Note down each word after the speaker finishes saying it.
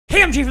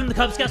everybody, I'm G from the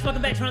Kubz.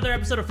 Welcome back to another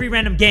episode of Free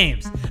Random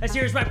Games, a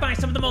series where I find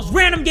some of the most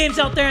random games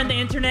out there on the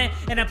internet,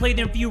 and I play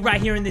them for you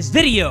right here in this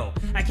video.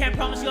 I can't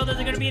promise you all that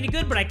they're gonna be any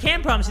good, but I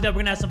can promise you that we're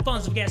gonna have some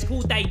fun, so if you guys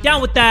cool, that you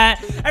down with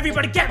that,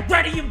 everybody get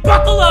ready and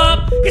buckle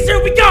up, because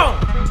here we go!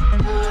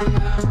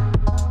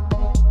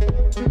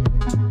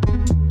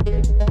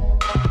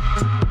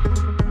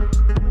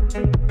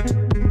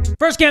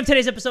 First game of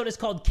today's episode is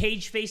called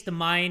Cage Face the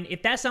Mine.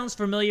 If that sounds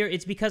familiar,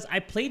 it's because I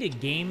played a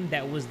game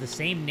that was the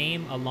same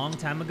name a long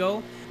time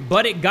ago,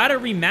 but it got a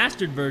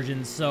remastered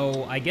version,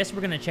 so I guess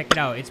we're gonna check it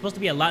out. It's supposed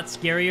to be a lot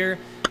scarier.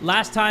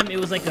 Last time it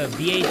was like a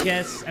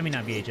VHS, I mean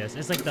not VHS,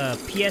 it's like the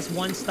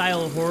PS1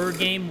 style horror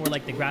game where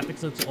like the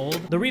graphics looks old.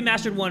 The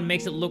remastered one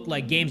makes it look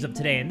like games of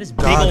today, and this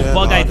big old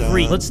bug-eyed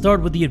freak. Let's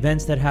start with the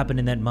events that happened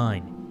in that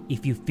mine.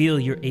 If you feel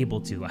you're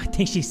able to. I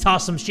think she saw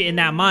some shit in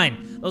that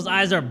mine. Those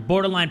eyes are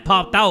borderline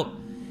popped out.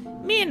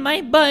 Me and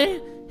my bud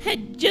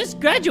had just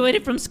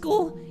graduated from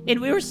school,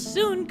 and we were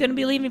soon gonna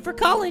be leaving for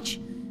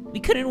college. We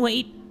couldn't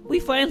wait. We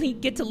finally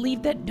get to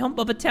leave that dump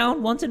of a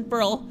town once and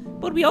for all,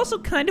 but we also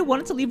kinda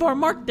wanted to leave our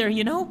mark there,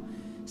 you know?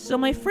 So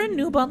my friend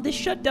knew about this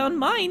shutdown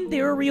mine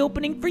they were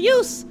reopening for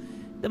use.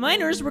 The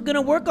miners were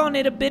gonna work on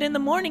it a bit in the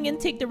morning and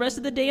take the rest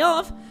of the day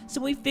off, so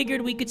we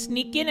figured we could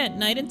sneak in at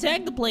night and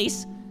tag the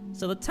place.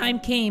 So the time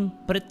came,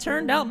 but it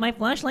turned out my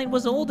flashlight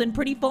was old and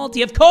pretty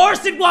faulty. Of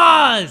course it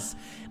was!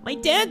 My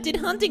dad did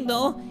hunting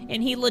though,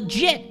 and he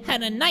legit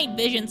had a night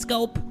vision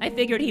scope. I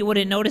figured he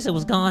wouldn't notice it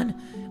was gone.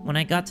 When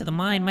I got to the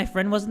mine, my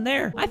friend wasn't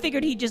there. I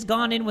figured he'd just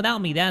gone in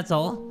without me, that's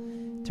all.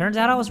 Turns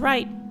out I was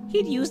right.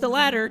 He'd used a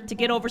ladder to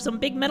get over some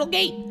big metal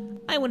gate.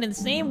 I went in the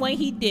same way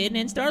he did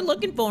and started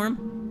looking for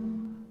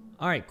him.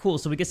 Alright, cool,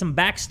 so we get some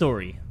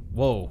backstory.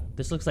 Whoa,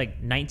 this looks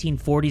like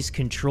 1940s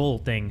control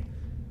thing.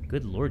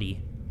 Good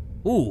lordy.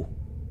 Ooh,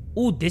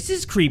 this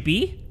is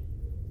creepy.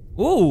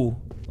 Ooh,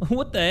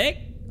 what the heck?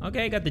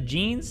 Okay, got the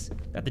jeans,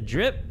 got the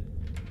drip.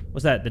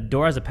 What's that? The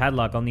door has a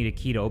padlock. I'll need a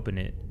key to open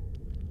it.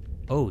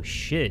 Oh,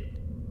 shit.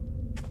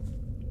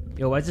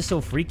 Yo, why is this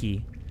so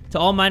freaky? To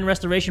all mine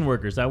restoration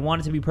workers, I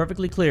want it to be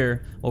perfectly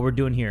clear what we're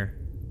doing here.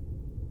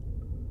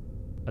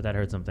 Oh, that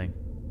heard something.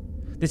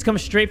 This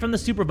comes straight from the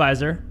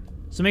supervisor,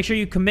 so make sure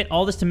you commit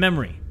all this to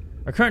memory.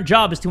 Our current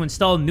job is to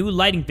install new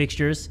lighting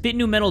fixtures, fit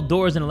new metal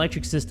doors and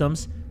electric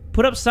systems,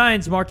 put up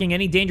signs marking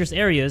any dangerous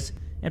areas,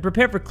 and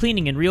prepare for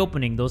cleaning and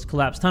reopening those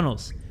collapsed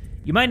tunnels.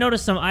 You might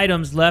notice some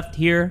items left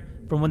here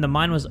from when the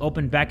mine was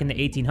opened back in the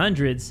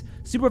 1800s.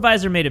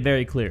 Supervisor made it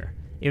very clear.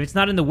 If it's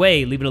not in the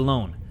way, leave it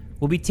alone.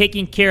 We'll be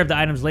taking care of the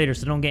items later,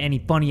 so don't get any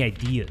funny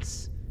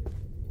ideas.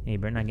 Hey, you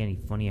better not get any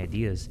funny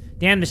ideas.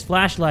 Damn, this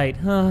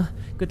flashlight.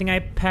 Good thing I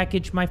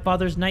packaged my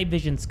father's night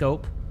vision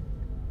scope.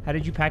 How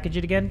did you package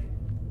it again?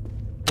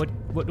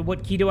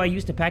 What key do I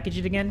use to package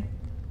it again?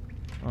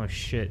 Oh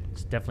shit,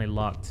 it's definitely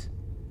locked.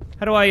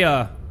 How do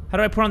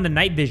I put on the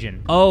night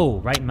vision? Oh,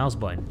 right mouse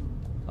button.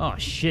 Oh,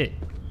 shit.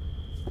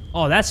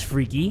 Oh, that's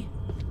freaky.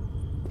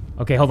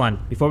 Okay, hold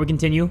on. Before we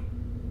continue,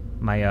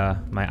 my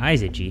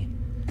eye's itchy.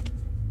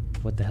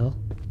 What the hell?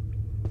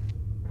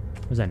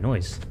 What was that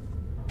noise?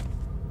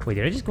 Wait,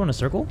 did I just go in a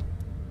circle?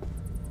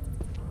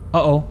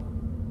 Uh-oh.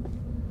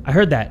 I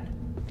heard that.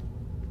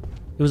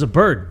 It was a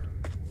bird.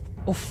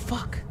 Oh,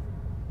 fuck.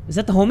 Is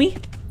that the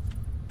homie?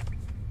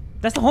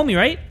 That's the homie,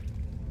 right?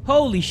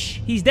 Holy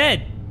he's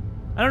dead.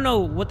 I don't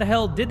know what the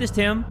hell did this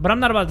to him, but I'm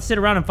not about to sit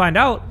around and find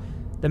out.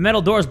 The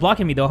metal door is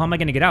blocking me, though. How am I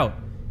gonna get out?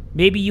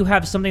 Maybe you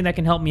have something that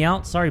can help me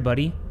out? Sorry,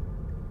 buddy.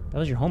 That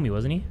was your homie,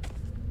 wasn't he?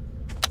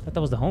 I thought that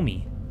was the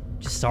homie.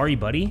 Just sorry,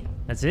 buddy.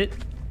 That's it?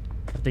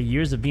 After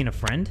years of being a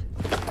friend?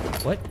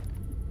 What?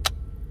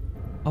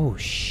 Oh,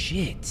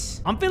 shit.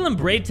 I'm feeling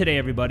brave today,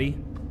 everybody.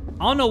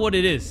 I don't know what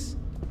it is.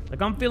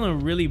 Like, I'm feeling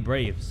really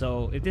brave.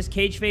 So, if this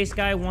cage face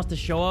guy wants to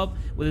show up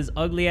with his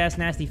ugly-ass,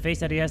 nasty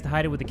face that he has to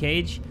hide it with the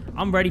cage,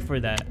 I'm ready for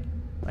that.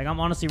 Like, I'm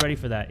honestly ready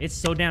for that. It's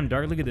so damn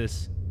dark. Look at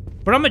this.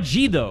 But I'm a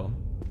G, though.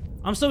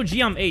 I'm so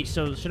G, I'm H,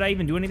 so should I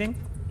even do anything?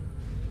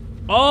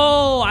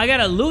 Oh, I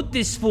gotta loot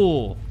this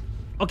fool.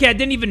 Okay, I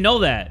didn't even know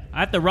that. I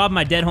have to rob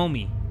my dead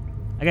homie.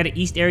 I got an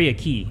East area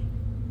key.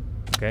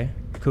 Okay,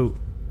 cool.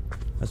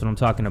 That's what I'm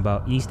talking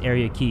about. East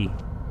area key.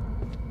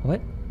 What?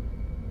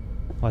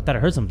 Oh, I thought I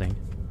heard something.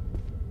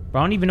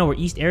 Bro, I don't even know where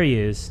East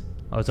area is.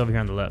 Oh, it's over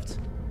here on the left.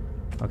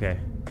 Okay,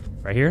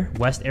 right here?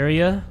 West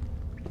area?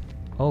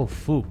 Oh,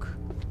 fook.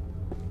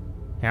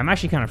 Hey, I'm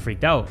actually kind of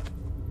freaked out.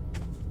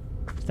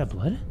 Is that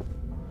blood?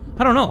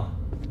 I don't know.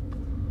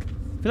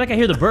 I feel like I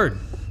hear the bird.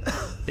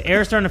 The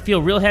air is starting to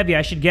feel real heavy.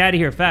 I should get out of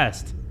here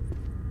fast.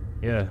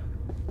 Yeah,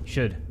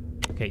 should.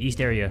 Okay, East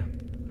area.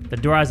 The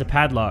door has a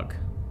padlock.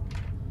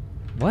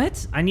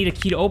 What? I need a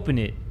key to open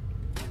it.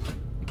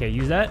 Okay,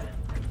 use that.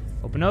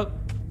 Open up.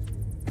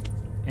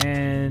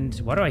 And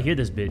why do I hear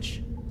this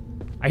bitch?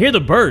 I hear the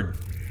bird.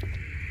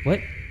 What?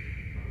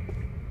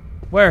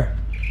 Where?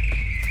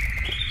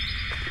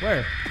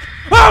 Where?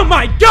 Oh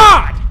my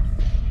god!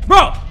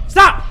 Bro,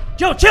 stop!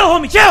 Joe, chill,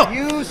 homie, chill!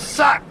 You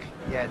suck,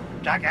 you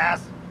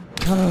jackass.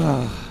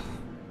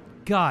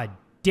 God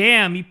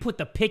damn, you put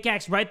the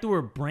pickaxe right through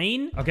her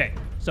brain? Okay,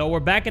 so we're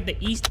back at the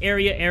East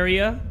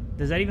area.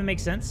 Does that even make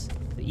sense?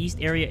 The east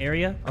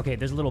area? Okay,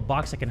 there's a little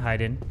box I can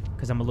hide in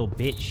because I'm a little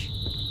bitch.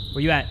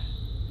 Where you at?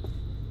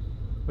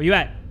 Where you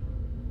at?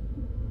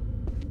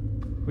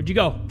 Where'd you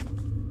go?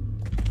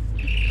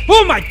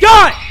 Oh my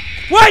god!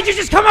 Why'd you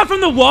just come out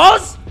from the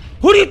walls?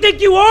 Who do you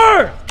think you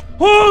are?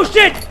 Oh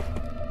shit!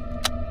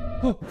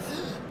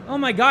 Oh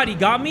my god, he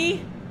got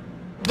me?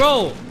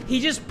 Bro, he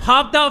just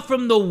popped out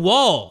from the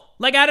wall.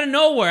 Like out of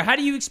nowhere. How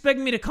do you expect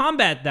me to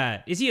combat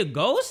that? Is he a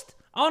ghost?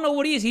 I don't know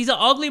what he is. He's an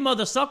ugly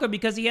mother sucker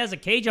because he has a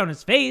cage on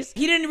his face.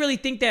 He didn't really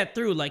think that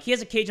through. Like, he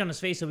has a cage on his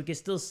face so we can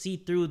still see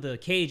through the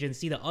cage and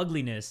see the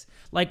ugliness.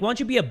 Like, why don't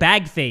you be a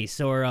bag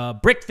face or a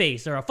brick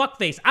face or a fuck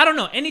face? I don't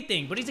know,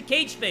 anything, but he's a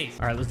cage face.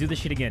 All right, let's do this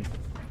shit again.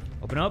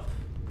 Open up.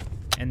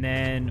 And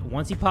then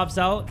once he pops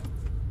out,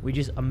 we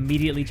just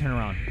immediately turn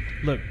around.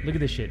 Look at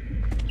this shit.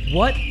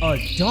 What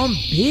a dumb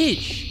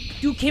bitch.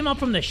 Dude came out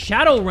from the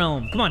shadow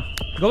realm. Come on,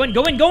 go in,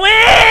 go in, go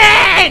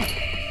in!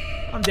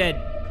 I'm dead.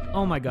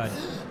 Oh my god.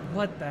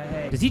 What the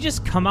heck? Does he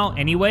just come out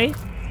anyway?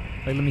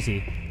 Wait, let me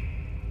see.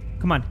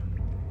 Come on.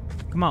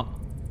 Come out.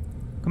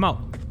 Come out.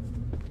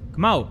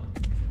 Come out.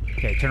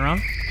 Okay, turn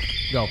around.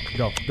 Go,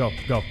 go, go,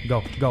 go,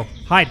 go, go.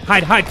 Hide,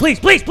 hide, hide. Please,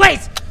 please,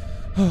 please!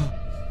 Oh,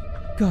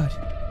 God.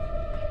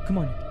 Come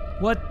on.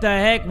 What the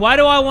heck? Why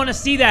do I want to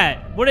see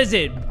that? What is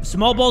it?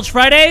 Small Bulge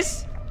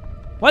Fridays?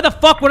 Why the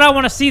fuck would I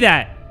want to see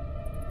that?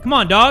 Come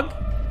on, dog.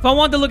 If I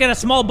wanted to look at a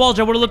small bulge,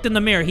 I would have looked in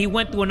the mirror. He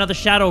went to another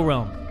shadow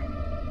realm.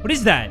 What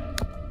is that?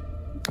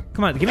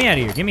 Come on, get me out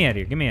of here. Get me out of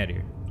here. Get me out of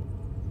here.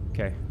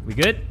 Okay, we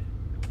good?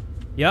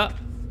 Yeah.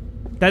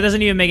 That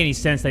doesn't even make any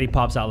sense that he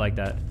pops out like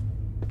that.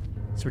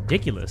 It's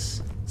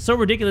ridiculous. So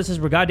ridiculous as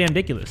we're goddamn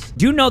ridiculous.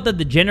 Do note that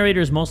the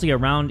generator is mostly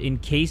around in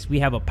case we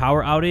have a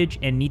power outage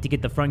and need to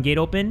get the front gate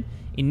open.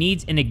 It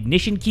needs an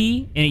ignition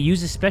key and it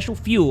uses special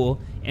fuel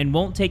and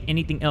won't take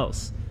anything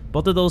else.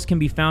 Both of those can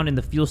be found in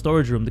the fuel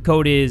storage room. The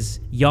code is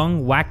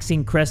Young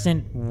Waxing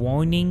Crescent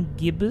Warning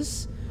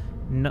Gibbous.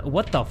 No,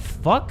 what the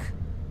fuck?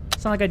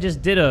 It's not like I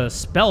just did a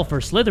spell for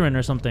Slytherin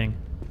or something.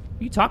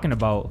 What are you talking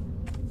about?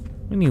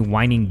 What do you mean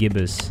whining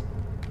gibbous?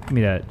 Give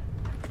me that.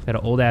 Got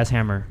an old ass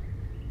hammer.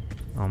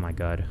 Oh my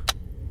god.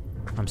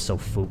 I'm so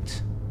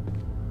fooked.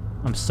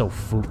 I'm so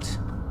fooked.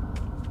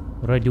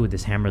 What do I do with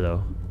this hammer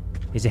though?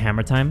 Is it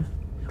hammer time?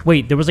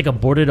 Wait, there was like a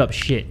boarded up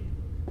shit.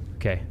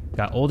 Okay,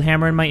 got old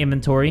hammer in my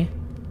inventory.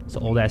 It's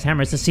an old ass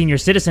hammer. It's a senior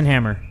citizen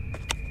hammer.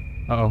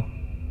 Uh-oh.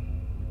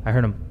 I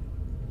heard him.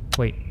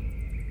 Wait.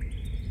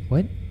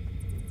 What?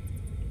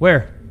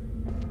 Where?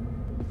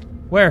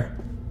 Where?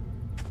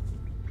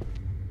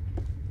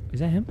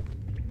 Is that him?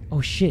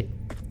 Oh shit.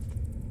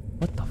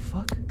 What the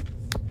fuck?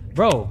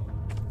 Bro.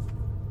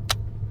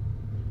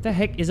 What the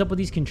heck is up with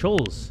these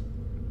controls?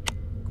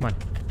 Come on.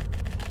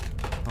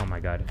 Oh my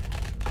god.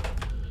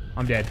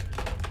 I'm dead.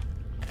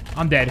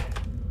 I'm dead.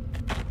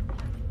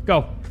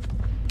 Go.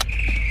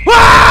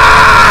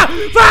 Ah!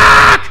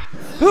 Fuck!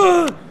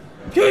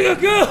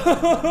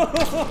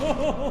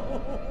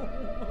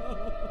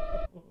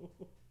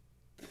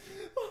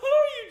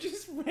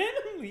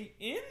 Randomly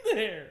in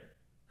there.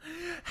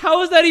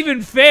 How is that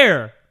even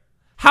fair?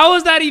 How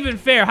is that even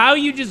fair? How are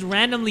you just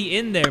randomly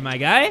in there, my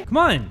guy? Come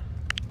on.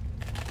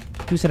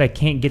 Who said I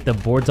can't get the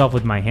boards off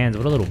with my hands?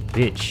 What a little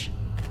bitch.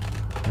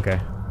 Okay.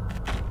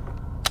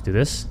 Let's do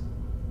this.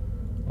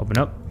 Open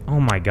up. Oh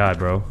my god,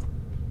 bro.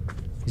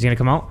 He's gonna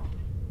come out?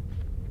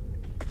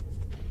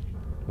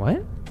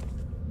 What?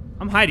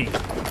 I'm hiding.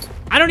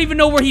 I don't even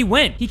know where he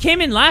went. He came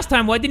in last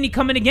time. Why didn't he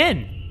come in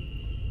again?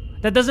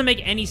 That doesn't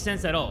make any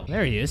sense at all.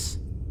 There he is.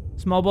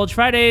 Small Bulge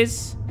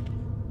Fridays.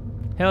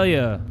 Hell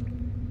yeah.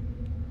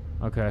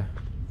 Okay.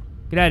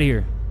 Get out of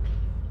here.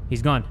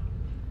 He's gone.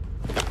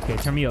 Okay,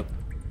 turn me up.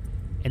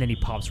 And then he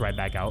pops right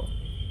back out.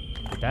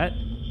 Like that.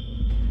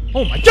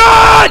 Oh my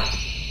god!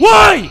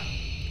 Why?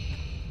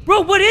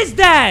 Bro, what is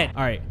that?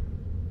 All right.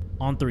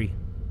 On three.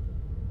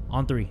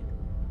 On three.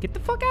 Get the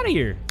fuck out of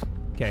here.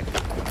 Okay.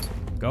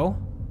 Go.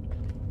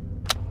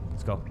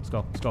 Let's go. Let's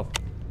go. Let's go.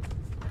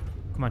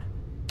 Come on.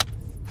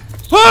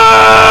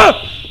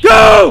 Ah!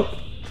 Go!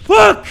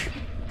 Fuck!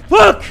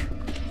 Fuck!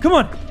 Come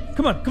on!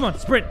 Come on! Come on!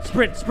 Sprint!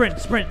 Sprint! Sprint!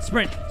 Sprint!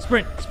 Sprint!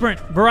 Sprint! Sprint!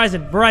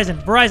 Verizon!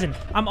 Verizon! Verizon!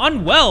 I'm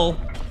unwell!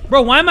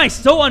 Bro, why am I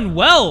so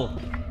unwell?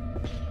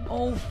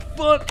 Oh,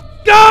 fuck!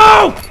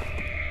 Go!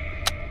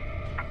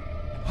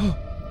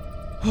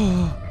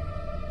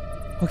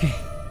 Okay.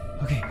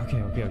 Okay,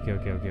 okay, okay, okay,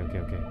 okay, okay, okay,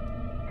 okay.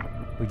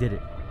 We did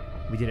it.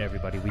 We did it,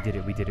 everybody. We did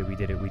it. We did it. We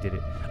did it. We did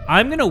it.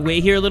 I'm gonna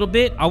wait here a little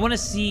bit. I want to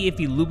see if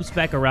he loops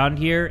back around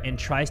here and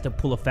tries to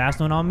pull a fast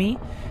one on me,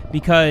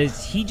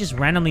 because he just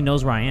randomly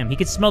knows where I am. He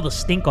could smell the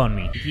stink on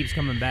me. He keeps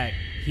coming back.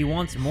 He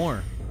wants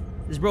more.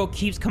 This bro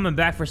keeps coming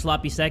back for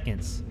sloppy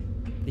seconds.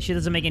 This shit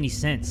doesn't make any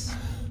sense.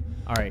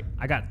 All right,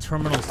 I got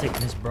terminal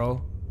sickness,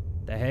 bro.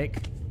 The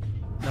heck?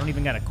 I don't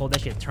even got a cold.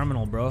 That shit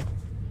terminal, bro.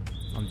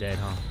 I'm dead,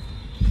 huh?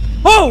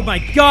 Oh my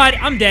god,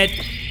 I'm dead.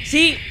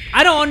 See,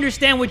 I don't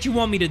understand what you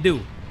want me to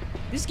do.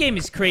 This game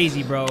is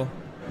crazy, bro.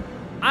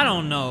 I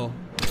don't know.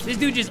 This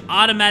dude just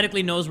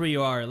automatically knows where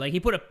you are. Like, he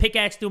put a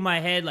pickaxe through my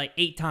head like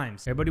 8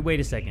 times. Everybody,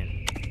 wait a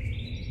second.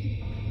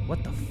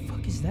 What the fuck?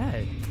 is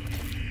that?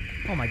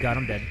 Oh my god,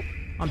 I'm dead.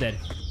 I'm dead.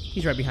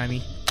 He's right behind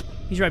me.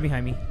 He's right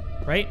behind me.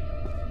 Right?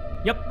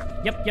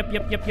 Yep.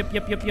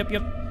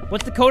 Yep.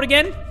 What's the code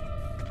again?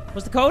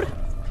 What's the code?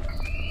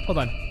 Hold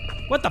on.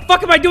 What the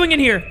fuck am I doing in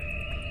here?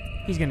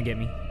 He's gonna get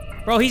me.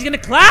 Bro, he's gonna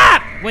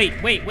clap!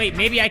 Wait.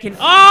 Maybe I can... Oh!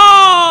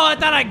 I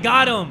thought I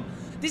got him.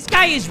 This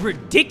guy is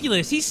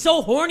ridiculous. He's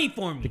so horny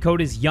for me. The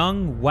code is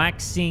Young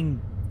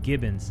Waxing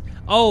Gibbons.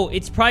 Oh,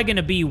 it's probably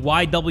gonna be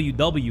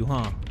YWW,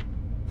 huh?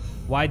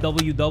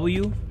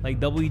 YWW? Like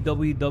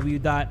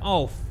www dot...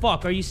 Oh,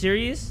 fuck. Are you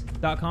serious?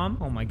 .com?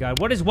 Oh my god.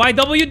 What is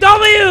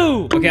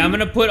YWW? Okay, I'm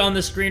gonna put on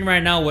the screen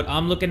right now what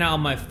I'm looking at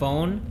on my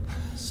phone.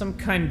 Some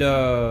kind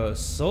of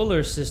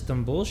solar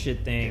system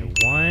bullshit thing.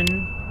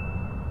 1...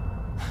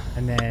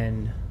 and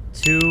then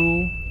 2,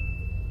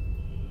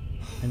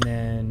 and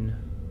then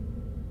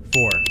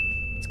 4.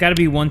 It's gotta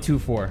be 1, 2,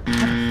 4. How the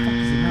fuck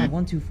is it not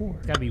 1, 2, 4?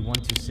 It's gotta be 1,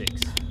 2,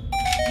 6.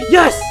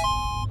 Yes!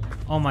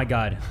 Oh my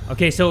god.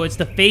 Okay, so it's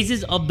the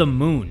phases of the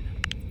moon.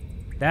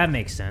 That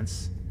makes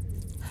sense.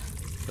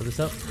 Fill this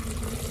up.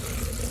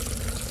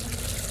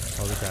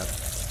 Holy crap.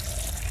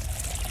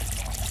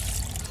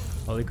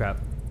 Holy crap.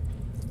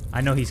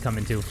 I know he's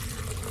coming too.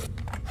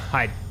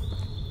 Hide.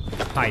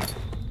 Hide.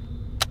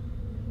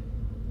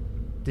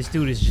 This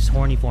dude is just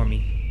horny for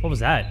me. What was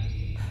that?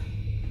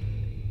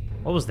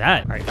 What was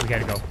that? Alright, we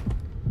gotta go.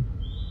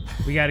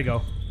 We gotta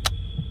go.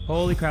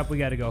 Holy crap, we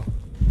gotta go.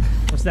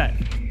 What's that?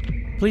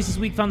 Police this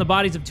week found the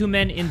bodies of 2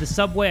 men in the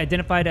subway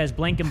identified as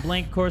blank and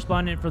blank.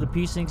 Correspondent for the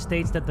precinct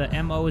states that the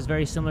MO is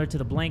very similar to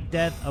the blank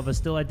death of a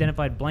still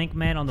identified blank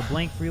man on the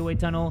blank freeway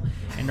tunnel,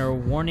 and are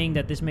warning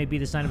that this may be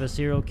the sign of a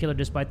serial killer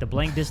despite the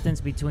blank distance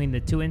between the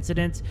 2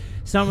 incidents.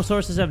 Some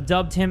sources have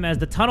dubbed him as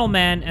the Tunnel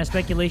Man, as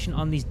speculation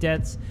on these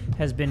deaths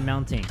has been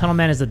mounting. Tunnel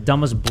Man is the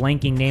dumbest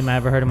blanking name I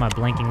ever heard in my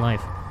blanking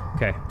life.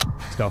 Okay,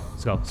 let's go.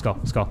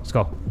 Let's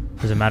go.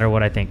 Doesn't matter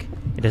what I think.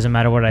 It doesn't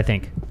matter what I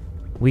think.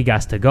 We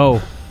got to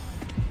go.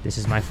 This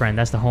is my friend.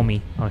 That's the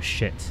homie. Oh,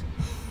 shit.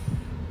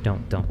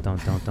 Don't. I'm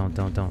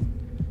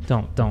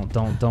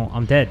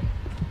dead.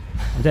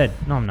 I'm dead.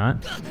 No, I'm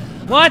not.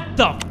 What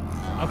the?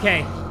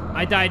 Okay.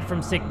 I died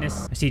from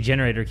sickness. I see a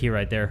generator key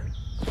right there.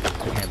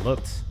 Okay, I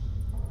looked.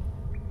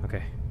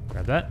 Okay.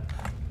 Grab that.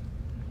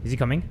 Is he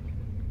coming?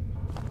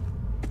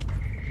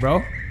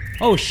 Bro?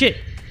 Oh, shit.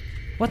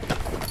 What the?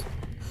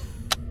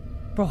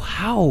 Bro,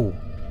 how?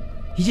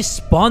 He just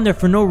spawned there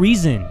for no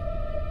reason.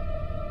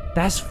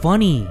 That's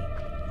funny.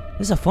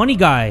 This is a funny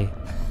guy.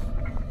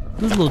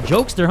 Those little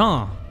jokester,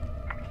 huh?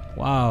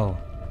 Wow.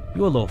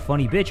 You a little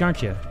funny bitch,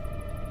 aren't you?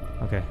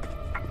 Okay.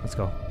 Let's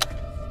go.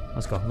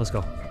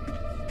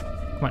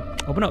 Come on.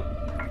 Open up.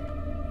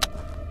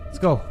 Let's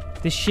go.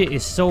 This shit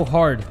is so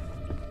hard.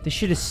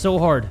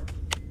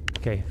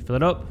 Okay. Fill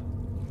it up.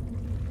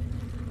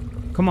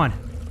 Come on.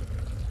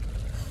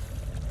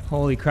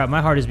 Holy crap.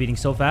 My heart is beating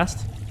so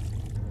fast.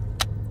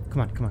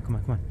 Come on.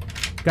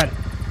 Got it.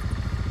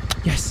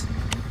 Yes.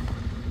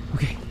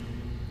 Okay.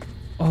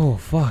 Oh,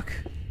 fuck.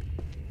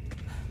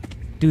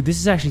 Dude, this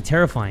is actually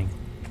terrifying.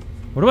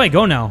 Where do I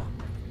go now?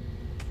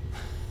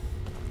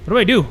 What do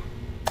I do?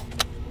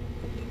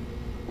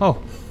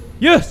 Oh.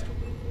 Yes!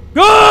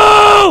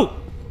 Go!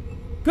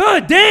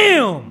 God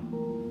damn!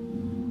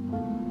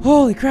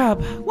 Holy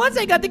crap. Once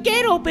I got the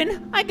gate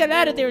open, I got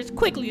out of there as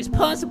quickly as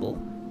possible.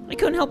 I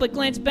couldn't help but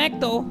glance back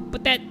though,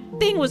 but that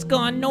thing was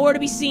gone, nowhere to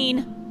be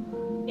seen.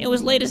 It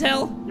was late as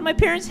hell, and my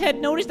parents had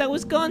noticed I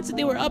was gone, so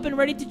they were up and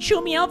ready to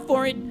chew me out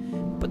for it.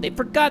 But they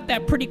forgot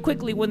that pretty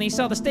quickly when they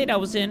saw the state I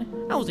was in.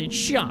 I was in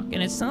shock,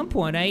 and at some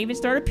point I even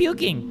started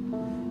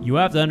puking. You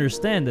have to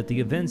understand that the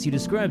events you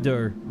described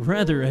are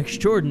rather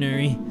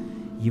extraordinary.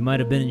 You might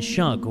have been in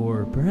shock,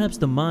 or perhaps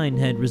the mine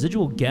had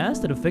residual gas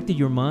that affected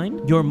your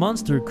mind. Your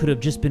monster could have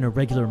just been a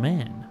regular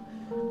man.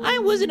 I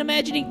wasn't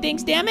imagining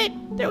things, damn it!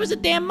 There was a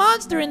damn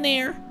monster in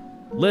there!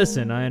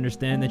 Listen, I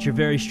understand that you're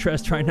very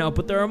stressed right now,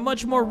 but there are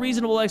much more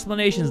reasonable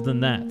explanations than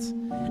that.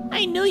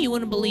 I knew you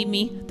wouldn't believe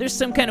me. There's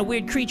some kind of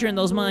weird creature in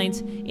those mines,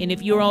 and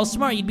if you were all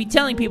smart, you'd be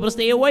telling people to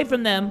stay away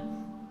from them.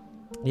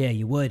 Yeah,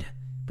 you would.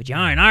 But you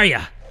aren't, are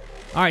ya?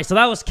 Alright, so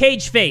that was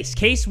Cage Face.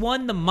 Case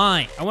 1, the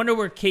mine. I wonder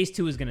where Case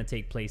 2 is going to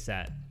take place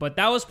at. But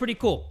that was pretty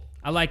cool.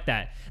 I like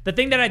that. The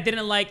thing that I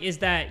didn't like is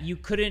that you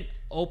couldn't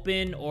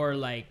open or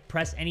like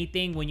press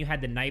anything when you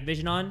had the night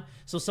vision on.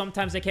 So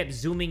sometimes I kept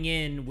zooming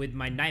in with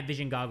my night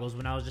vision goggles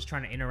when I was just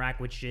trying to interact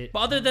with shit. But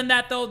other than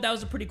that though, that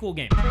was a pretty cool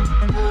game.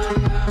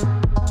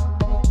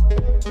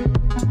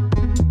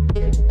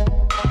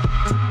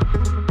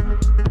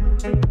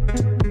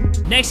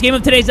 Next game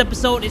of today's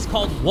episode is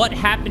called What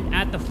Happened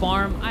at the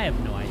Farm. I have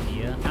no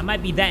idea. I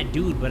might be that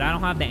dude, but I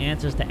don't have the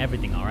answers to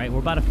everything, alright? We're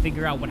about to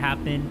figure out what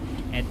happened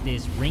at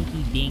this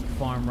rinky-dink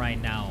farm right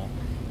now.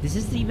 Is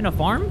this even a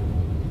farm?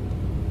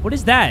 What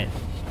is that?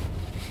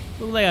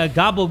 Looks like a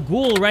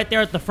gabagool right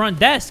there at the front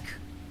desk.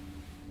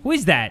 Who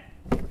is that?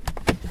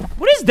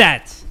 What is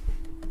that?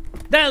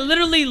 That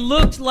literally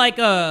looked like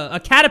a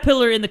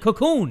caterpillar in the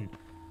cocoon.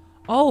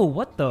 Oh,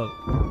 what the?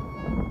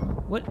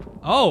 What?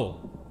 Oh.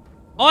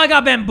 Oh, I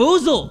got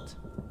bamboozled.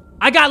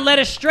 I got led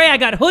astray. I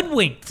got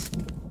hoodwinked.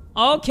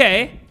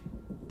 Okay.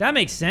 That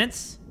makes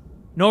sense.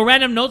 No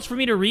random notes for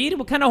me to read?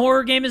 What kind of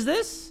horror game is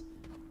this?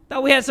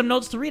 Thought we had some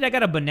notes to read. I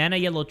got a banana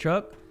yellow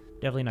truck.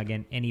 Definitely not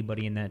getting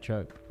anybody in that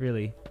truck.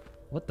 Really.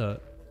 What the?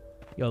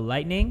 Yo,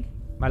 lightning?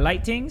 My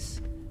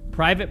lightings?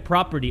 Private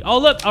property. Oh,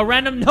 look, a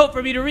random note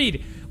for me to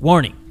read.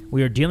 Warning.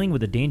 We are dealing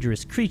with a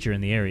dangerous creature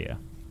in the area.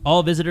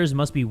 All visitors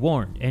must be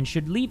warned and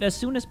should leave as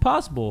soon as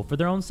possible for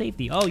their own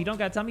safety. Oh, you don't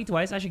gotta tell me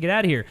twice. I should get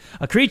out of here.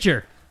 A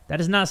creature. That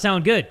does not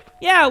sound good.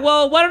 Yeah,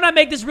 well, why don't I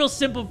make this real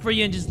simple for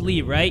you and just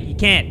leave, right? You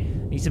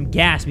can't. Need some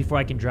gas before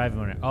I can drive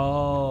on it.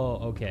 Oh,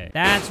 okay.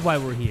 That's why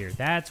we're here.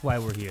 That's why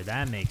we're here.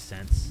 That makes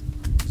sense.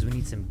 Because we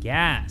need some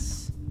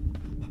gas.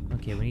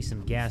 Okay, we need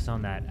some gas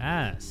on that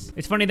ass.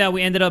 It's funny that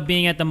we ended up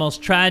being at the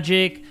most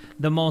tragic,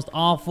 the most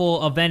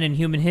awful event in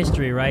human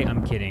history, right?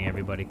 I'm kidding,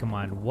 everybody. Come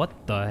on.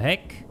 What the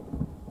heck?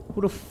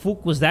 Who the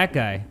fuck was that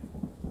guy?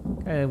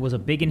 Guy was a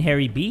big and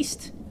hairy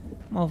beast?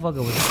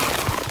 Motherfucker was...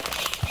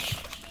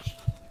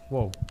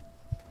 Whoa.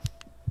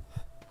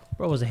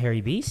 Bro was a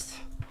hairy beast?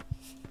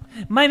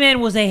 My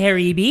man was a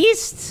hairy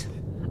beast?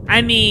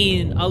 I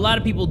mean, a lot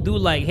of people do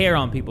like hair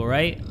on people,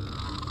 right?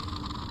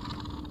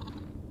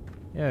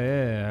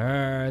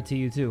 Yeah, to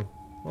you too.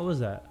 What was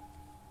that?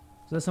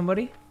 Was that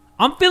somebody?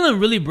 I'm feeling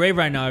really brave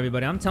right now,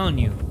 everybody. I'm telling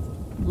you.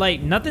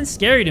 Like, nothing's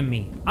scary to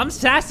me. I'm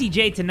Sassy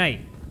J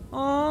tonight.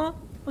 Aw.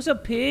 What's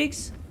up,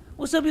 pigs?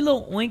 What's up, you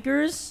little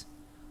oinkers?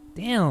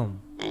 Damn.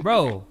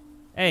 Bro.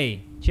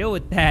 Hey, chill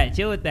with that.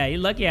 Chill with that. You're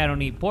lucky I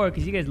don't eat pork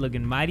because you guys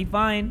looking mighty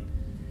fine.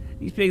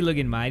 These pigs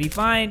looking mighty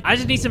fine. I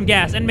just need some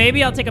gas. And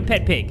maybe I'll take a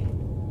pet pig.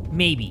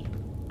 Maybe.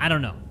 I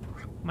don't know.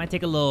 Might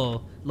take a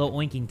little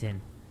oinkington.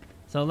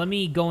 So let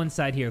me go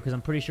inside here because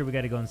I'm pretty sure we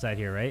got to go inside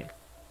here, right?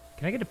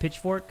 Can I get a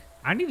pitchfork?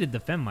 I need to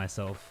defend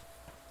myself.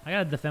 I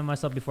got to defend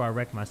myself before I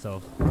wreck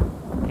myself.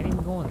 Can't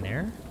even go in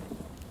there.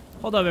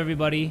 Hold up,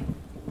 everybody.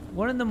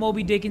 What in the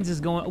Moby Dickens is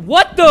going...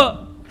 What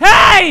the...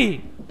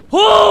 Hey!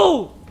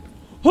 Who?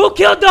 Who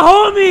killed the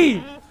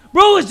homie?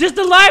 Bro was just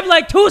alive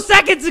like 2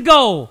 seconds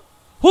ago.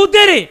 Who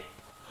did it?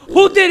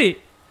 Who did it?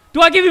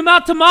 Do I give him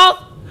mouth to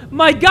mouth?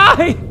 My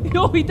guy.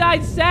 Yo, he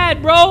died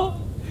sad, bro.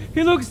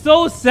 He looks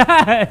so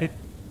sad.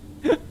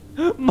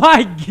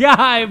 My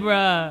guy,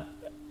 bruh.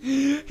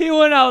 He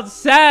went out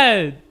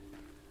sad.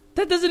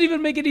 That doesn't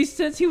even make any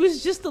sense. He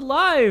was just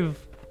alive.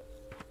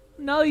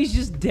 Now he's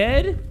just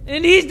dead.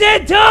 And he's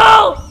dead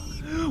too!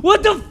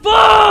 What the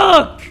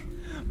fuck?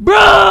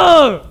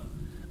 Bro!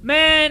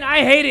 Man, I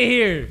hate it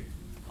here.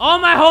 All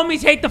my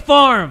homies hate the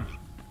farm.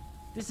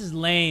 This is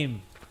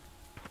lame.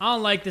 I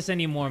don't like this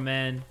anymore,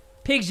 man.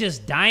 Pig's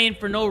just dying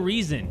for no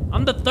reason.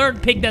 I'm the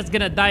third pig that's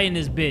gonna die in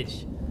this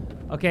bitch.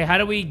 Okay, how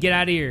do we get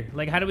out of here?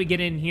 Like, how do we get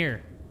in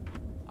here?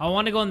 I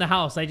want to go in the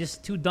house. I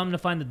just too dumb to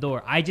find the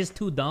door. I just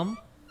too dumb?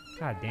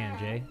 God damn,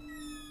 Jay.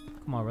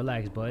 Come on,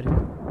 relax, bud.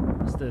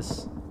 What's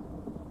this?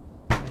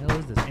 What the hell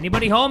is this?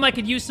 Anybody home? I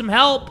could use some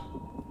help.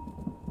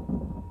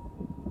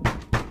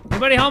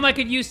 Anybody home? I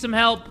could use some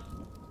help.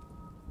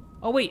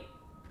 Oh, wait.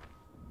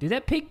 Did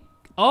that pig...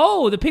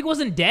 Oh, the pig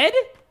wasn't dead?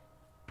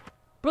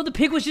 Bro, the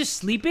pig was just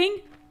sleeping?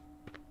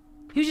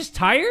 He was just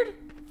tired?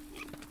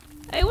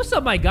 Hey, what's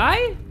up, my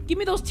guy? Give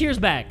me those tears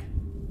back.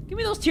 Give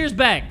me those tears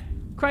back.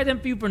 Cried them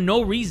for you for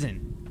no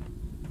reason.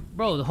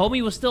 Bro, the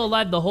homie was still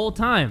alive the whole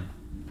time.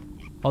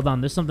 Hold on,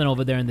 there's something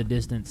over there in the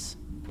distance.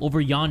 Over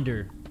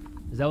yonder.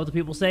 Is that what the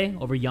people say?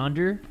 Over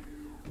yonder?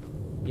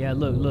 Yeah,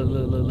 look.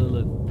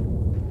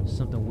 There's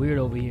something weird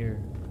over here.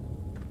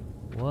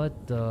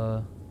 What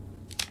the...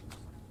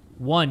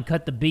 1,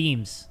 cut the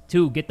beams.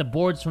 2, get the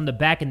boards from the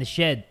back in the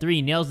shed.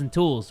 3, nails and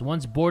tools.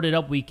 Once boarded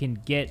up, we can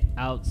get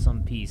out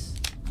some peace.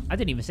 I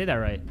didn't even say that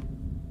right.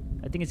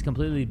 I think it's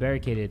completely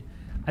barricaded.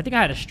 I think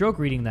I had a stroke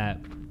reading that.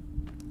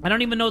 I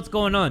don't even know what's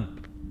going on.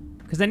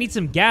 Because I need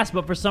some gas,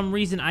 but for some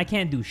reason, I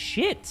can't do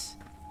shit.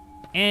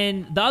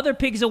 And the other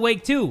pig's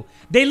awake too.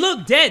 They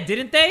look dead,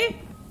 didn't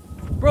they?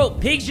 Bro,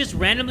 pigs just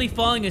randomly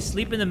falling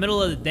asleep in the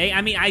middle of the day.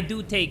 I mean, I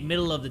do take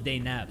middle of the day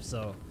naps,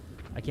 so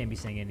I can't be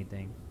saying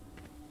anything.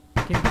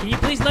 Can you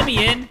please let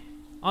me in?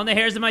 On the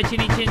hairs of my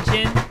chinny chin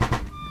chin.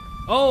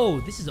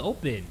 Oh, this is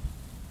open.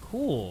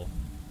 Cool.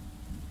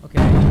 Okay.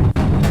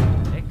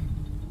 Heck.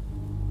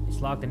 It's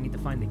locked. I need to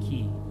find the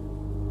key.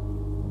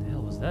 What the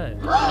hell was that?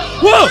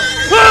 Whoa!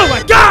 Oh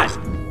my god!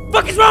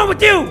 What is wrong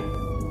with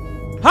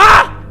you?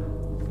 Huh?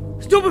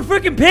 Stupid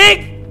freaking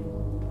pig!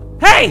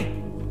 Hey!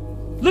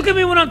 Look at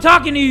me when I'm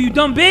talking to you, you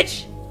dumb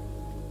bitch!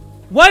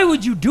 Why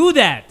would you do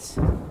that?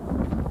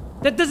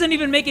 That doesn't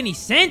even make any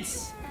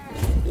sense.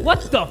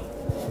 What the?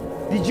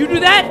 Did you do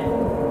that?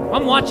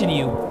 I'm watching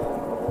you.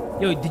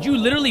 Yo, did you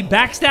literally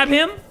backstab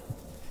him?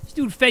 This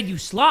dude fed you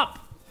slop.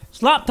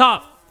 Slop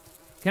top.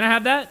 Can I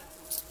have that?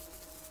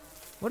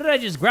 What did I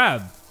just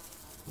grab?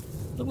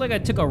 Looked like I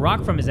took a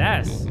rock from his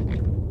ass.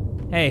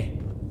 Hey.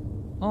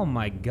 Oh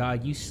my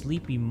god, you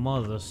sleepy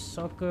mother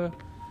sucker.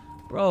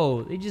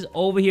 Bro, they just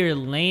over here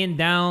laying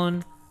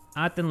down,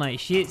 acting like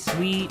shit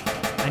sweet.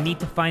 I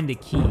need to find the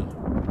key.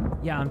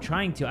 Yeah, I'm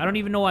trying to. I don't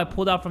even know why I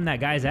pulled out from that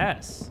guy's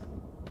ass.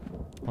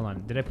 Hold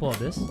on, did I pull out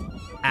this?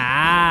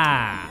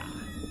 Ah!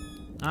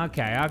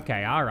 Okay,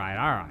 all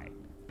right.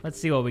 Let's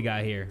see what we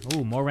got here.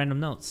 Ooh, more random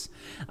notes.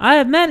 I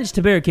have managed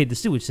to barricade the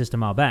sewage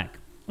system out back.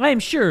 I am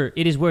sure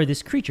it is where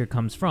this creature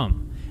comes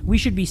from. We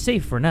should be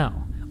safe for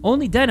now.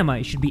 Only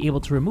Dynamite should be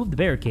able to remove the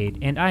barricade,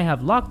 and I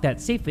have locked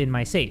that safe in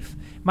my safe.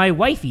 My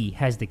wifey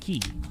has the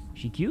key.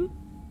 She cute?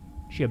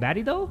 She a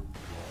baddie though?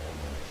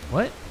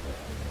 What?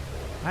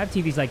 I have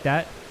TVs like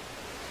that.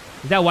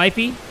 Is that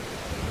wifey?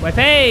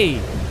 Wifey!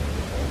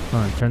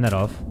 Hold on, turn that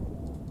off.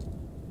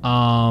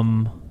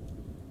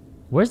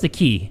 Where's the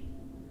key?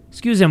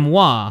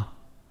 Excusez-moi.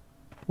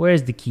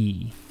 Where's the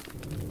key?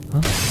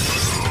 Huh?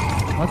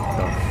 What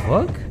the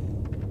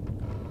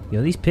fuck?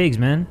 Yo, these pigs,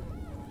 man.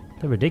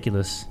 They're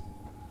ridiculous.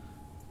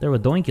 They're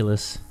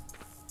ridiculous.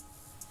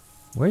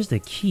 Where's the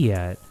key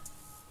at?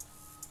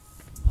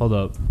 Hold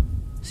up.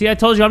 See, I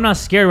told you I'm not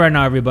scared right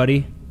now,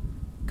 everybody.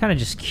 Kind of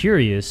just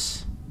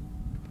curious.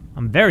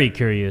 I'm very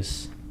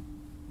curious.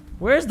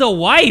 Where's the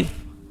wife?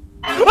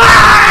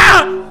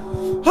 Ah!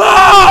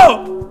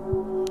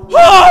 Oh!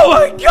 Oh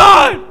my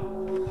god!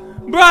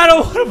 Bro, I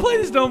don't want to play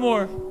this no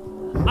more.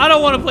 I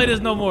don't want to play this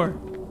no more.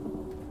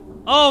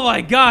 Oh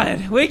my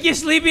god. Wake your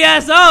sleepy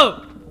ass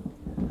up.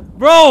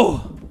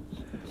 Bro.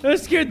 That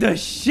scared the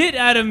shit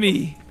out of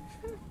me.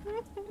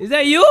 Is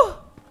that you?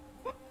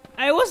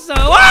 Hey, what's up?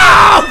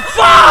 Oh,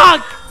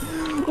 fuck!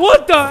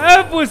 What the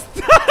F was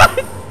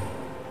that?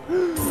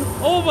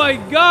 Oh my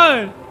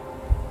god.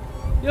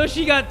 Yo,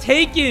 she got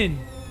taken.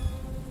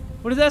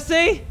 What does that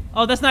say?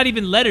 Oh, that's not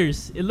even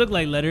letters. It looked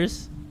like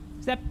letters.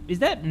 Is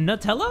that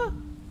Nutella?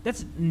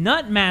 That's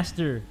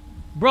Nutmaster.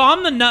 Bro,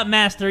 I'm the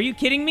Nutmaster. Are you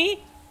kidding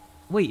me?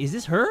 Wait, is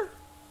this her?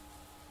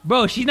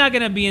 Bro, she's not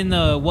gonna be in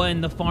the What in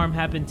the Farm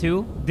Happened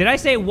To. Did I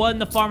say What in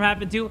the Farm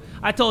Happened To?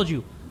 I told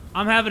you,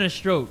 I'm having a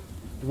stroke.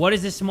 What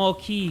is this small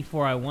key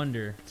for, I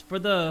wonder? It's for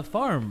the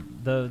farm.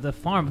 The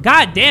farm.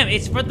 God damn,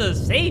 it's for the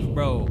safe,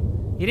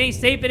 bro. It ain't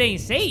safe, it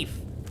ain't safe.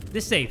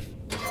 This safe.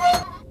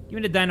 Give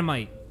me the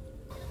dynamite.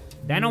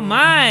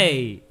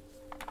 Dynamite!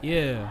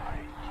 Yeah.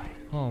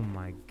 Oh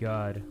my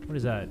god. What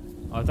is that?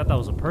 Oh, I thought that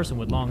was a person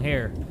with long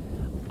hair.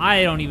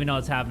 I don't even know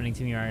what's happening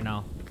to me right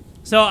now.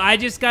 So I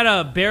just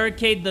gotta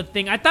barricade the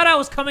thing. I thought I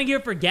was coming here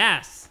for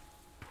gas.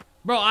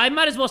 Bro, I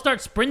might as well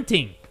start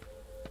sprinting.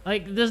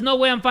 Like, there's no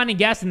way I'm finding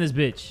gas in this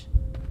bitch.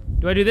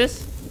 Do I do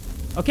this?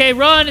 Okay,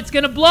 run. It's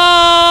gonna blow.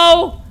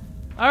 All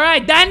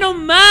right,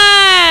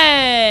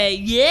 dynamite.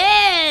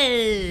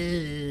 Yeah.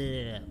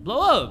 Blow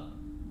up.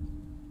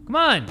 Come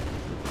on.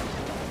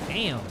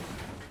 Damn.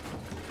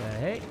 The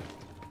heck?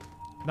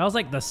 That was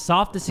like the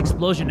softest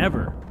explosion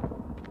ever.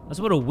 That's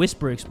what a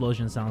whisper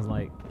explosion sounds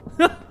like.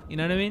 You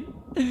know what I mean?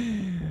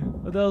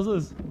 What the hell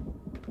is this?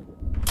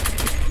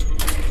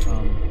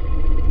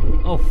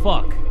 Oh,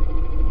 fuck.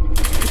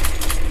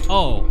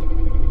 Oh.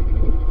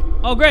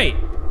 Oh, great.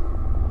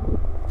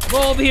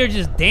 Bro, over here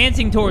just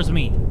dancing towards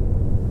me.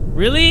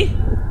 Really?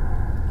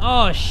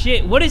 Oh,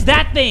 shit. What is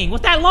that thing?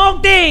 What's that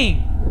long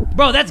thing?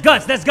 Bro, that's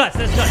Guts. That's Guts.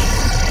 That's Guts.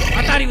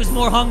 I thought he was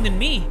more hung than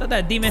me. I thought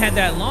that demon had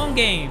that long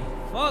game.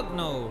 Fuck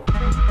no.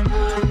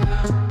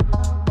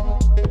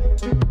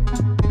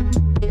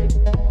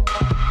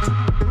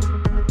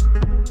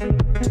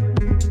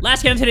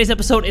 Last game of today's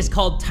episode is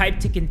called Type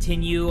to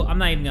Continue. I'm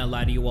not even gonna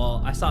lie to you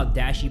all. I saw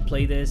Dashy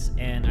play this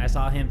and I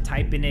saw him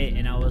type in it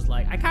and I was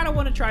like, I kind of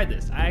want to try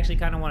this. I actually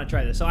kind of want to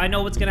try this. So I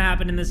know what's gonna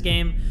happen in this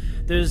game.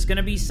 There's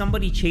gonna be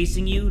somebody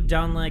chasing you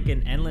down like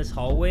an endless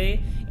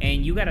hallway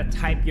and you gotta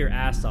type your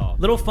ass off.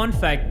 Little fun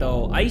fact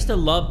though, I used to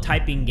love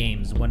typing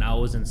games when I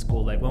was in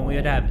school. Like when we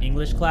had to have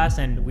English class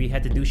and we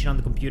had to do shit on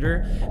the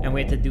computer and we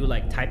had to do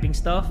like typing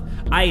stuff.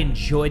 I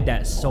enjoyed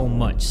that so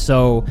much.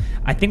 So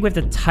I think we have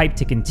to type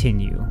to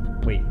continue.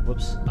 Wait,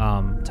 whoops.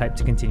 Type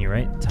to continue,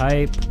 right?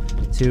 Type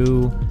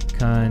to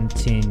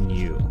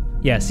continue.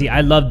 Yeah, see,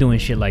 I love doing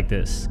shit like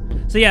this.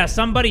 So yeah,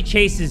 somebody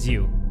chases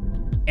you.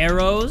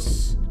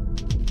 Arrows,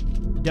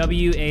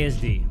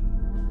 WASD.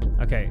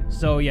 Okay,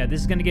 so yeah, this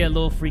is gonna get a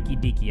little freaky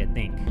deaky, I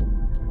think.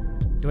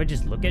 Do I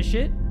just look at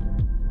shit?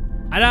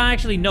 I don't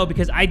actually know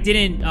because I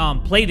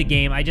didn't play the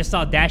game. I just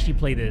saw Dashy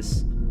play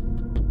this.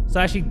 So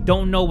I actually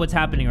don't know what's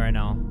happening right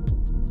now.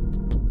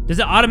 Does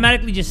it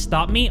automatically just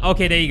stop me?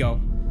 Okay, there you go.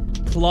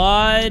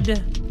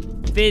 Claude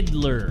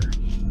Fiddler.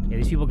 Yeah,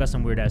 these people got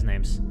some weird ass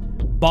names.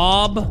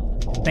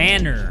 Bob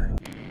Banner.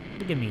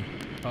 Look at me.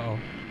 Uh-oh.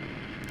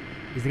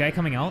 Is the guy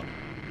coming out?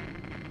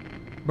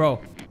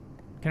 Bro,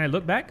 can I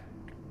look back?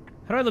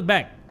 How do I look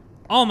back?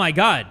 Oh my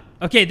god.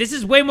 Okay, this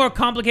is way more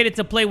complicated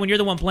to play when you're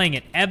the one playing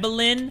it.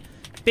 Evelyn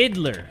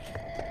Fiddler.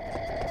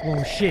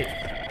 Oh shit.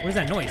 What is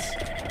that noise?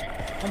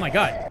 Oh my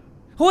god.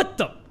 What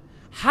the?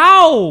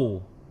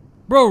 How?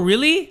 Bro,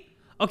 really?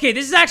 Okay,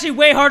 this is actually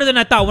way harder than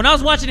I thought. When I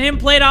was watching him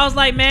play it, I was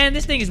like, man,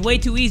 this thing is way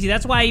too easy.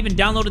 That's why I even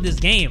downloaded this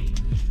game.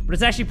 But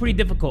it's actually pretty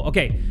difficult.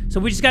 Okay, so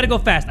we just gotta go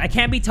fast. I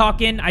can't be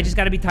talking. I just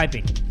gotta be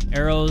typing.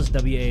 Arrows,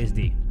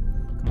 WASD.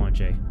 Come on,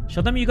 Jay.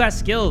 Show them you got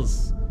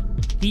skills.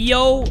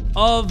 Theo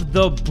of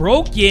the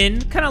Broken.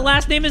 What kind of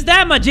last name is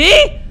that, my G?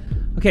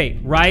 Okay,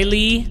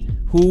 Riley,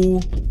 who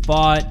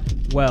fought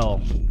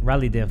well.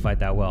 Riley didn't fight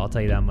that well, I'll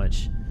tell you that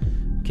much.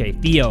 Okay,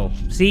 Theo.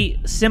 See,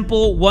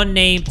 simple, one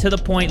name, to the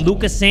point.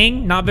 Luca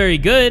Singh, not very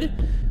good.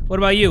 What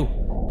about you?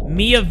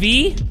 Mia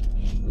V?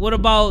 What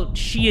about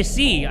Shia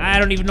C? I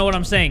don't even know what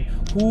I'm saying.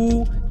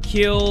 Who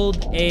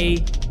killed a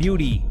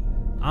beauty?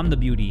 I'm the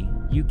beauty.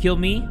 You killed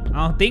me?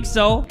 I don't think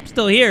so. I'm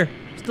still here.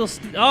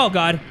 Oh,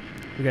 God.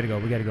 We gotta go.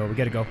 We gotta go. We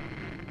gotta go.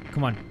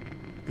 Come on.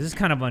 This is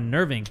kind of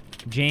unnerving.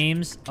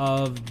 James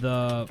of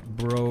the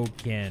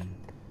Broken.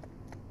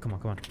 Come on,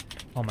 come on.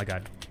 Oh, my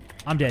God.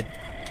 I'm dead.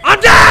 I'm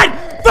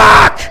dead!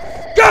 Fuck!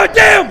 God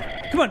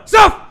damn! Come on,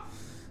 stop!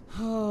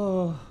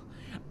 Oh.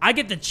 I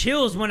get the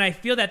chills when I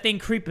feel that thing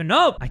creeping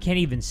up. I can't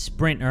even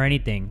sprint or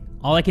anything.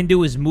 All I can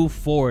do is move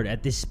forward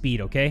at this speed,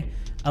 okay?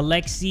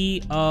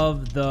 Alexi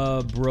of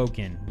the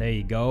Broken. There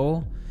you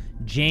go.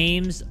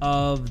 James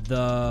of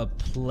the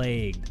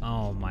Plagued.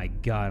 Oh my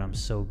God, I'm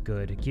so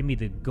good. Give me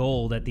the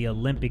gold at the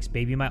Olympics,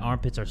 baby. My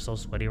armpits are so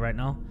sweaty right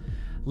now.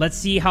 Let's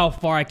see how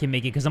far I can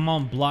make it, because I'm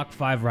on block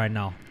 5 right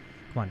now.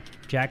 Come on.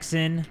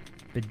 Jackson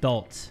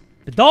Bedalt.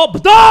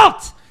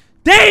 Bedalt!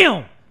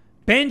 Damn!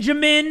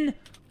 Benjamin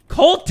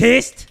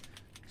Cultist?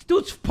 This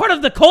dude's part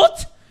of the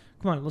cult?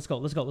 Come on, let's go,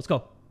 let's go, let's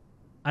go.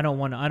 I don't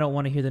want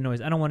to hear the noise.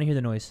 I don't want to hear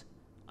the noise.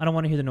 I don't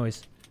want to hear the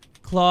noise.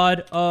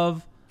 Claude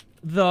of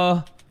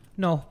the...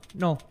 No,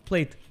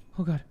 Plagued.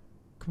 Oh, God.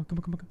 Come on, come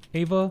on, come on.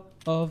 Ava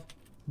of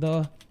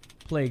the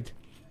Plagued.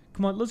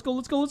 Come on, let's go,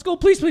 let's go, let's go.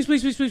 Please, please,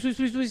 please, please, please, please,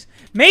 please, please.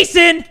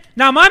 Mason!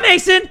 Now my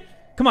Mason!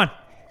 Come on.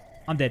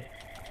 I'm dead.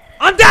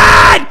 I'm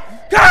dead!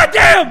 God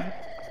damn!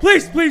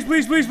 Please, please,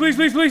 please, please, please,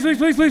 please, please, please,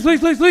 please, please, please,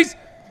 please, please.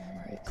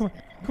 Come on,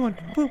 come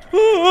on.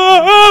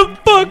 Oh,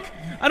 fuck!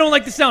 I don't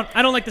like the sound.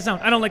 I don't like the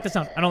sound. I don't like the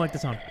sound. I don't like the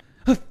sound.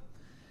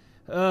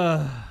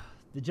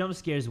 The jump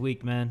scare is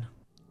weak, man.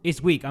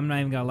 It's weak. I'm not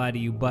even gonna lie to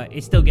you, but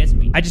it still gets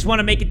me. I just want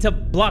to make it to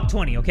block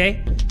 20,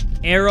 okay?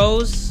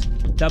 Arrows,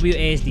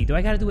 WASD. Do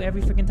I gotta do it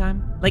every freaking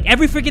time? Like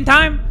every freaking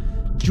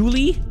time?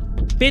 Julie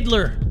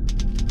Fiddler.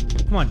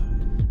 Come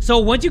on. So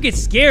once you get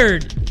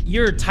scared,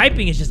 your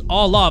typing is just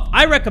all off.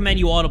 I recommend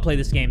you all to play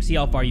this game. See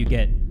how far you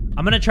get.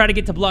 I'm gonna try to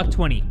get to block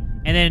 20.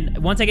 And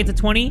then once I get to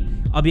 20,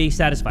 I'll be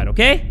satisfied,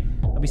 okay?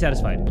 I'll be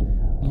satisfied.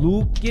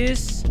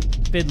 Lucas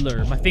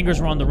Fiddler. My fingers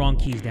were on the wrong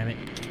keys, damn it.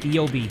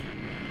 EOB.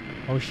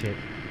 Oh, shit.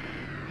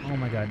 Oh,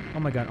 my God. Oh,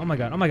 my God. Oh, my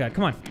God. Oh, my God.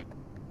 Come on.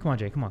 Come on,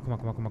 Jay. Come on. Come on.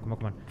 Come on. Come on. Come on.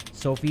 Come on.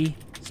 Sophie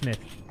Smith.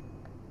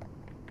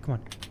 Come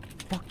on.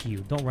 Fuck you.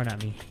 Don't run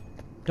at me.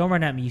 Don't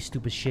run at me, you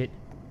stupid shit.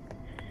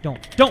 Don't.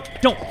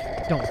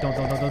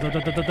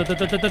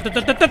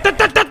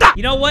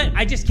 You know what?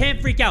 I just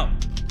can't freak out.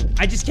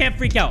 I just can't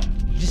freak out.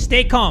 Just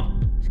stay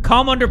calm.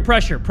 Calm under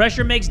pressure.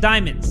 Pressure makes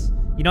diamonds.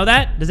 You know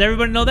that? Does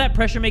everybody know that?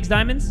 Pressure makes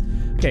diamonds?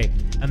 Okay.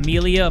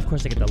 Amelia. Of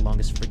course, I get the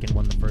longest freaking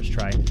one the first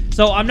try.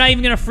 So I'm not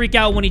even going to freak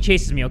out when he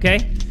chases me, okay?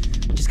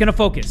 Just going to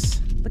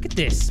focus. Look at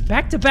this.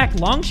 Back-to-back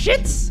long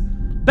shits?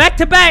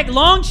 Back-to-back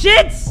long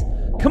shits?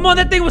 Come on,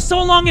 that thing was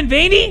so long and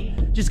veiny.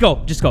 Just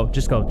go. Just go.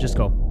 Just go. Just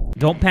go.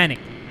 Don't panic.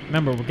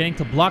 Remember, we're getting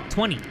to block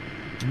 20.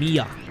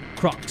 Mia.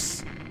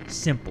 Crux.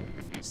 Simple.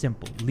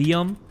 Simple.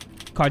 Liam.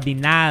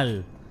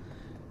 Cardinal.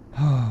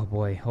 Oh,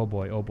 boy. Oh,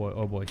 boy. Oh, boy.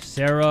 Oh, boy.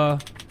 Sarah.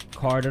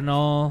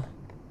 Cardinal.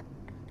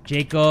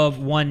 Jacob.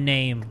 One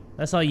name.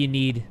 That's all you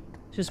need.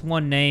 Just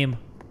one name.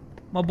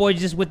 My boy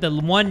just with the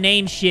one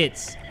name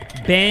shits.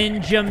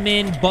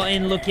 Benjamin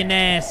Button looking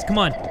ass. Come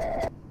on.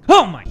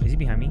 Oh, my. Is he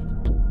behind me?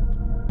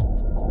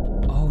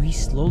 Oh,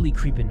 he's slowly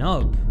creeping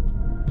up.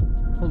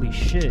 Holy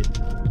shit.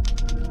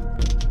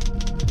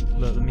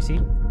 Look, let me see.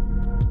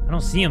 I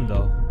don't see him,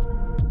 though.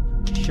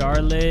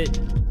 Charlotte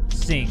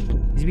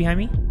Singh. Is he behind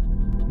me?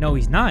 No,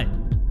 he's not.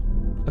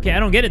 Okay, I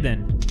don't get it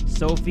then.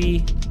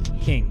 Sophie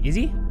King. Is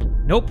he?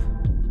 Nope.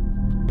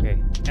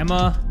 Okay.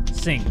 Emma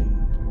Singh.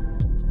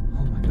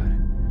 Oh, my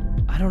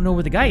God. I don't know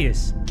where the guy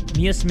is.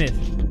 Mia Smith.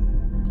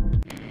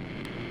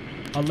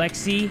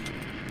 Alexi,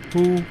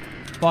 who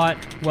fought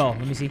well.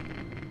 Let me see.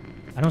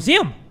 I don't see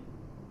him.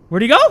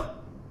 Where'd he go?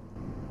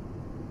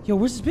 Yo,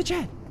 where's this bitch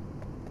at?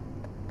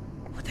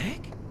 What the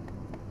heck?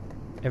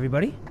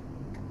 Everybody?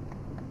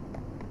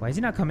 Why is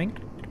he not coming?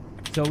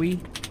 Zoe.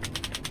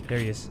 There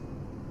he is.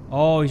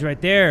 Oh, he's right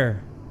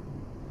there.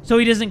 So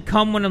he doesn't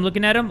come when I'm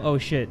looking at him? Oh,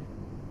 shit.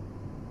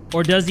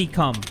 Or does he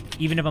come,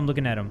 even if I'm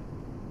looking at him?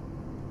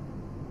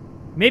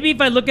 Maybe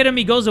if I look at him,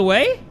 he goes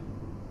away?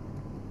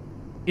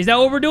 Is that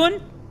what we're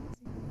doing?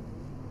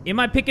 Am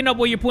I picking up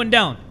what you're putting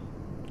down?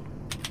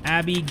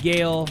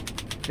 Abigail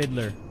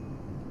Fiddler.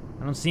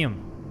 I don't see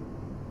him.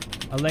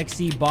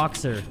 Alexi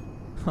Boxer.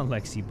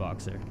 Alexi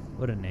Boxer.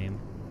 What a name.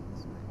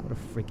 What a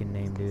freaking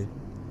name, dude.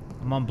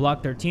 I'm on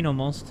block 13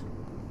 almost.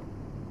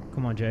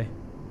 Come on, Jay.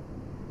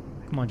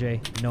 Come on,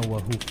 Jay. Noah,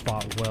 who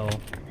fought well.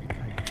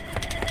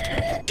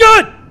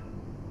 Good!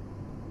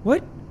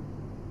 What?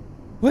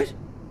 What?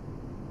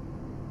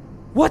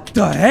 What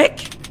the heck?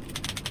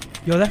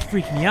 Yo, that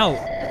freaked me out.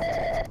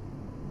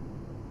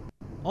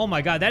 Oh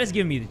my God, that is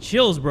giving me the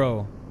chills,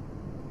 bro.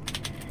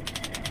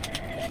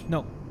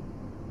 No.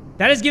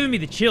 That is giving me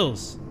the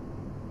chills.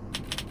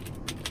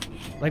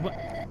 Like,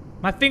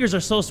 my fingers are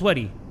so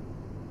sweaty.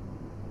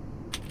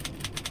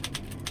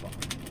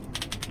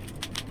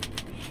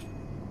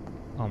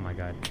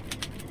 god.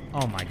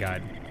 Oh my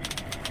god.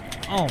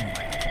 Oh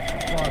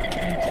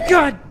my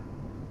god.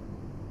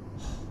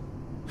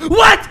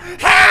 What?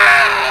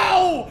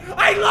 How?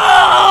 I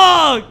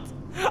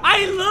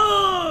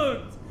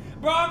looked!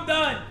 Bro, I'm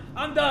done.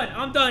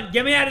 I'm done.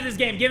 Get me out of this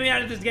game.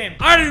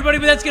 Alright, everybody,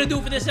 but that's gonna do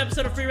it for this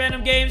episode of Free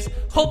Random Games.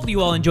 Hopefully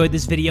you all enjoyed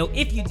this video.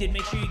 If you did,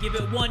 make sure you give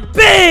it one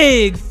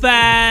big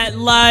fat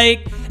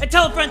like. And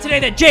tell a friend today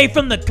that Jay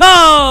from the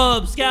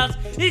Kubz Scouts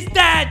is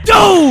that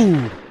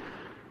dude!